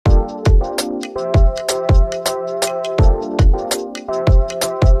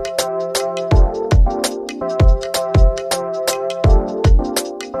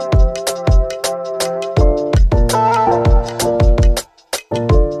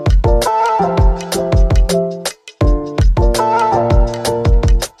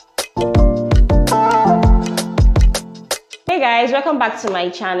back to my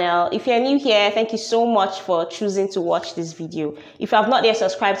channel. If you're new here, thank you so much for choosing to watch this video. If you have not yet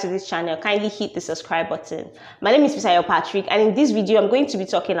subscribed to this channel, kindly hit the subscribe button. My name is Fisayo Patrick, and in this video I'm going to be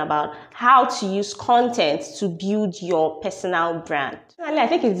talking about how to use content to build your personal brand. I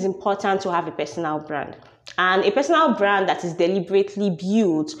think it is important to have a personal brand. And a personal brand that is deliberately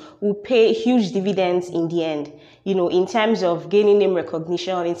built will pay huge dividends in the end, in terms of gaining name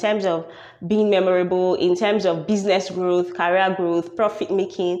recognition, in terms of being memorable, in terms of business growth, career growth, profit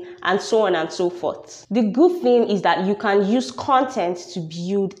making, and so on and so forth. The good thing is that you can use content to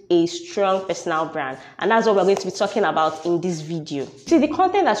build a strong personal brand. And that's what we're going to be talking about in this video. See, the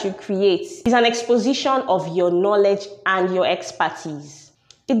content that you create is an exposition of your knowledge and your expertise.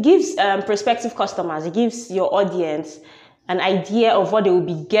 It gives prospective customers, it gives your audience an idea of what they will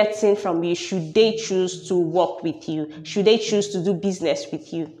be getting from you should they choose to work with you, should they choose to do business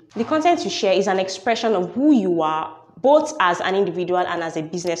with you. The content you share is an expression of who you are, both as an individual and as a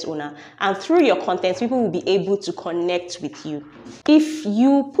business owner. And through your content, people will be able to connect with you. If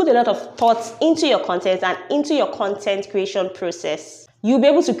you put a lot of thoughts into your content and into your content creation process, you'll be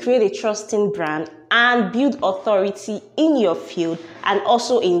able to create a trusting brand and build authority in your field and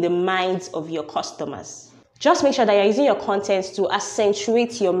also in the minds of your customers. Just make sure that you're using your content to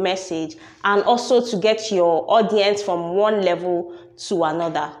accentuate your message and also to get your audience from one level to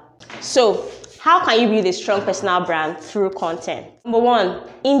another. So, how can you build a strong personal brand through content? Number one,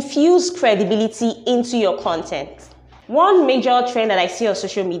 infuse credibility into your content. One major trend that I see on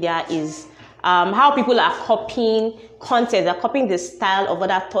social media is how people are copying content, they're copying the style of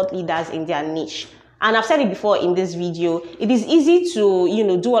other thought leaders in their niche. And I've said it before in this video, it is easy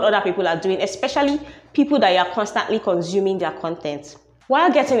to, do what other people are doing, especially people that are constantly consuming their content.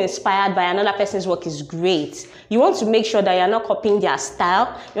 While getting inspired by another person's work is great, you want to make sure that you're not copying their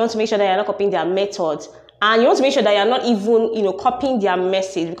style, you want to make sure that you're not copying their methods, and you want to make sure that you're not even, copying their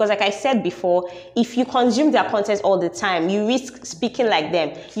message. Because like I said before, if you consume their content all the time, you risk speaking like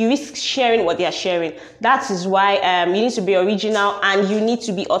them. You risk sharing what they are sharing. That is why you need to be original and you need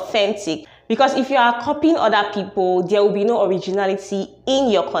to be authentic. Because if you are copying other people, there will be no originality in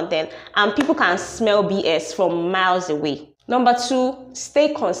your content and people can smell BS from miles away. Number two,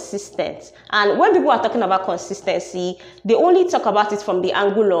 stay consistent. And when people are talking about consistency, they only talk about it from the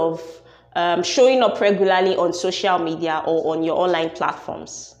angle of showing up regularly on social media or on your online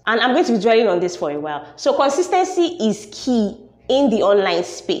platforms. And I'm going to be dwelling on this for a while. So consistency is key in the online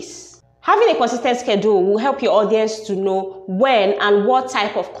space. Having a consistent schedule will help your audience to know when and what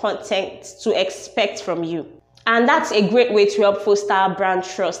type of content to expect from you. And that's a great way to help foster brand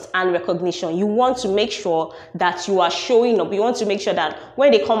trust and recognition. You want to make sure that you are showing up. You want to make sure that when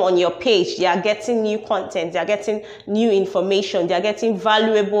they come on your page, they are getting new content, they are getting new information, they are getting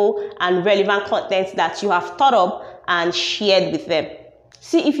valuable and relevant content that you have thought up and shared with them.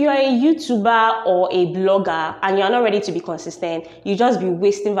 See, if you are a YouTuber or a blogger and you are not ready to be consistent, you just be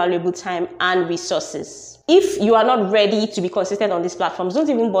wasting valuable time and resources. If you are not ready to be consistent on these platforms, don't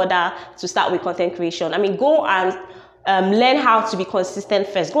even bother to start with content creation. Go and learn how to be consistent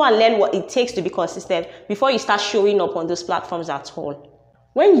first. Go and learn what it takes to be consistent before you start showing up on those platforms at all.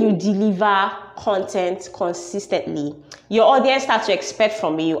 When you deliver content consistently, your audience starts to expect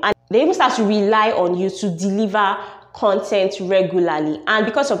from you and they even start to rely on you to deliver content regularly. And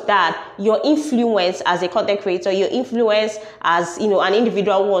because of that, your influence as a content creator, your influence as an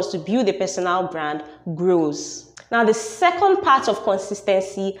individual who wants to build a personal brand grows. Now, the second part of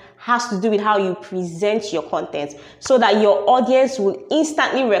consistency has to do with how you present your content so that your audience will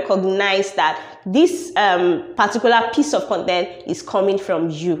instantly recognize that this particular piece of content is coming from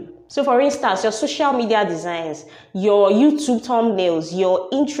you. So for instance, your social media designs, your YouTube thumbnails, your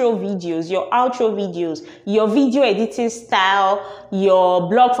intro videos, your outro videos, your video editing style, your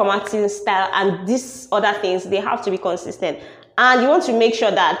blog formatting style, and these other things, they have to be consistent. And you want to make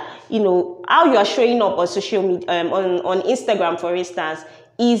sure that, how you are showing up on social media, on Instagram, for instance,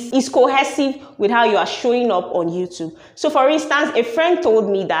 is cohesive with how you are showing up on YouTube. So for instance, a friend told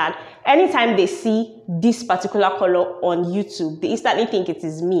me that anytime they see this particular color on YouTube, they instantly think it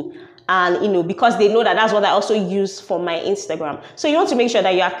is me. And, because they know that that's what I also use for my Instagram. So you want to make sure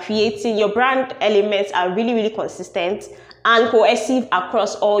that you are creating, your brand elements are really, really consistent and cohesive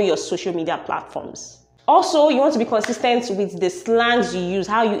across all your social media platforms. Also, you want to be consistent with the slangs you use,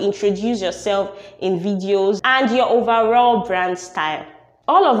 how you introduce yourself in videos, and your overall brand style.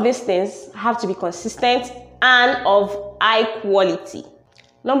 All of these things have to be consistent and of high quality.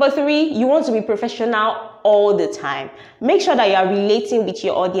 Number three, you want to be professional all the time. Make sure that you are relating with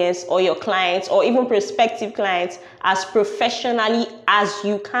your audience or your clients or even prospective clients as professionally as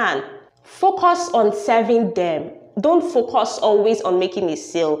you can. Focus on serving them don't focus always on making a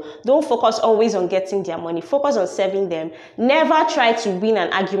sale. Don't focus always on getting their money. Focus on serving them. Never try to win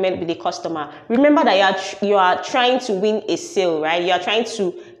an argument with a customer. Remember that you are trying to win a sale, right? You are trying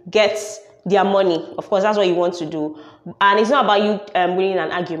to get their money. Of course, that's what you want to do. And it's not about you winning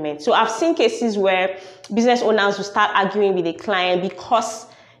an argument. So I've seen cases where business owners will start arguing with a client because,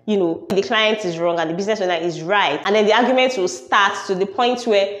 you know, the client is wrong and the business owner is right. And then the argument will start to the point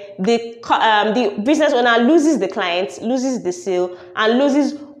where the business owner loses the client, loses the sale, and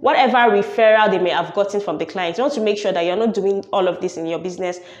loses whatever referral they may have gotten from the client. You want to make sure that you're not doing all of this in your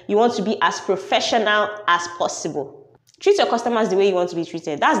business. You want to be as professional as possible. Treat your customers the way you want to be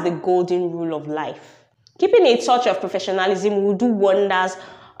treated. That's the golden rule of life. Keeping a touch of professionalism will do wonders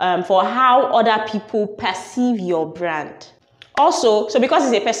for how other people perceive your brand. Also, so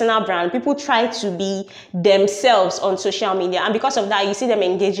because it's a personal brand, people try to be themselves on social media. And because of that, you see them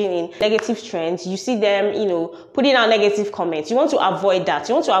engaging in negative trends. You see them, you know, putting out negative comments. You want to avoid that.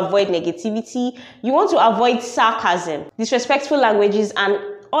 You want to avoid negativity. You want to avoid sarcasm, disrespectful languages, and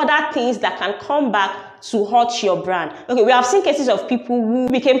other things that can come back to hurt your brand. Okay, we have seen cases of people who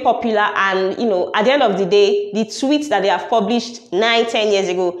became popular and, you know, at the end of the day, the tweets that they have published 9-10 years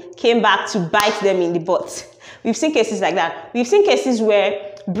ago came back to bite them in the butt. We've seen cases like that. We've seen cases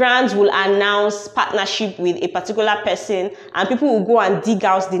where brands will announce partnership with a particular person and people will go and dig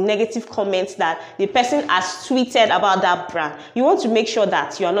out the negative comments that the person has tweeted about that brand. You want to make sure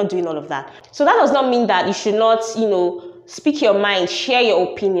that you are not doing all of that. So that does not mean that you should not, you know, speak your mind, share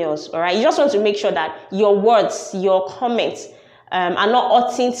your opinions, all right? You just want to make sure that your words, your comments are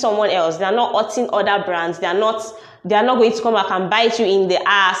not hurting someone else. They are not hurting other brands. They are not going to come back and bite you in the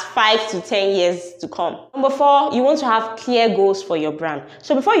ass 5 to 10 years to come. Number 4, you want to have clear goals for your brand.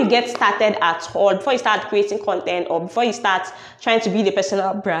 So before you get started at all, before you start creating content or before you start trying to build a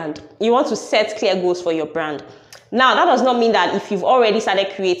personal brand, you want to set clear goals for your brand. Now, that does not mean that if you've already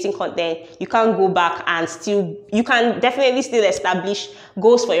started creating content, you can't go back and you can definitely still establish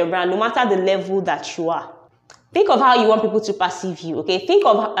goals for your brand, no matter the level that you are. Think of how you want people to perceive you, okay? Think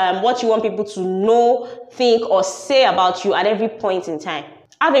of what you want people to know, think, or say about you at every point in time.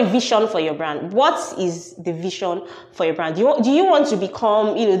 Have a vision for your brand. What is the vision for your brand? Do you want to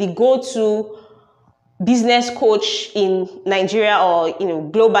become, you know, the go-to business coach in Nigeria or, you know,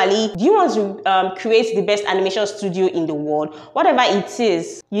 globally? Do you want to create the best animation studio in the world? Whatever it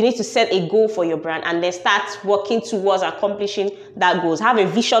is, you need to set a goal for your brand and then start working towards accomplishing that goals. Have a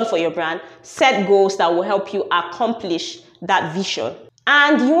vision for your brand. Set goals that will help you accomplish that vision.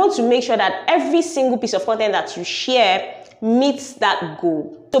 And you want to make sure that every single piece of content that you share meets that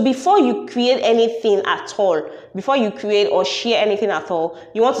goal. So before you create anything at all, before you create or share anything at all,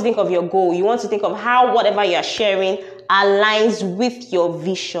 you want to think of your goal. You want to think of how whatever you are sharing aligns with your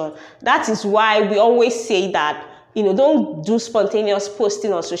vision. That is why we always say that, you know, don't do spontaneous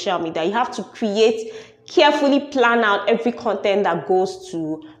posting on social media. You have to carefully plan out every content that goes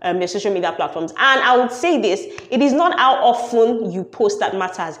to your social media platforms. And I would say this, it is not how often you post that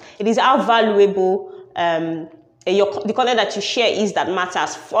matters. It is how valuable the content that you share is that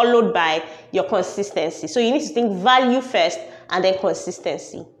matters, followed by your consistency. So you need to think value first and then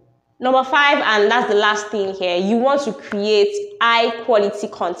consistency. Number 5, and that's the last thing here, you want to create high quality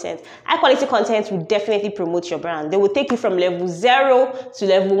content. High quality content will definitely promote your brand. They will take you from level 0 to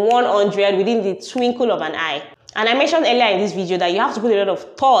level 100 within the twinkle of an eye. And I mentioned earlier in this video that you have to put a lot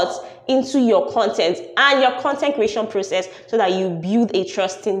of thought into your content and your content creation process so that you build a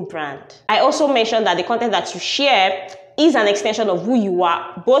trusting brand. I also mentioned that the content that you share is an extension of who you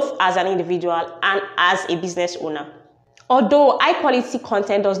are, both as an individual and as a business owner. Although high quality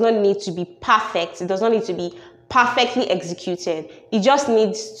content does not need to be perfect, it does not need to be perfectly executed. It just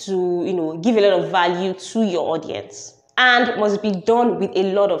needs to, you know, give a lot of value to your audience and must be done with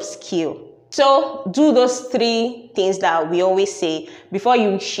a lot of skill. So do those 3 things that we always say before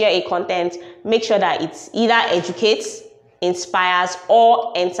you share a content. Make sure that it either educates, inspires,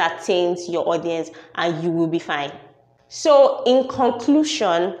 or entertains your audience, and you will be fine. So in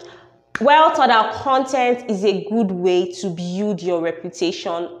conclusion, well thought out content is a good way to build your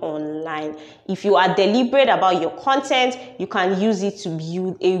reputation online. If you are deliberate about your content, you can use it to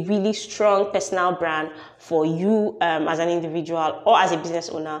build a really strong personal brand for you as an individual or as a business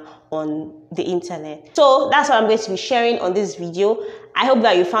owner on the internet. So that's what I'm going to be sharing on this video. I hope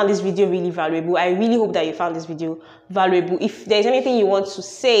that you found this video really valuable. I really hope that you found this video valuable. If there's anything you want to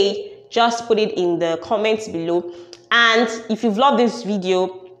say, just put it in the comments below. And if you've loved this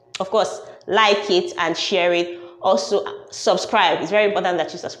video, of course, like it and share it. Also, subscribe. It's very important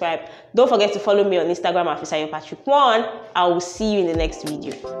that you subscribe. Don't forget to follow me on Instagram at FisayoPatrick1. I will see you in the next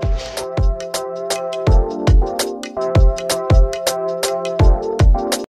video.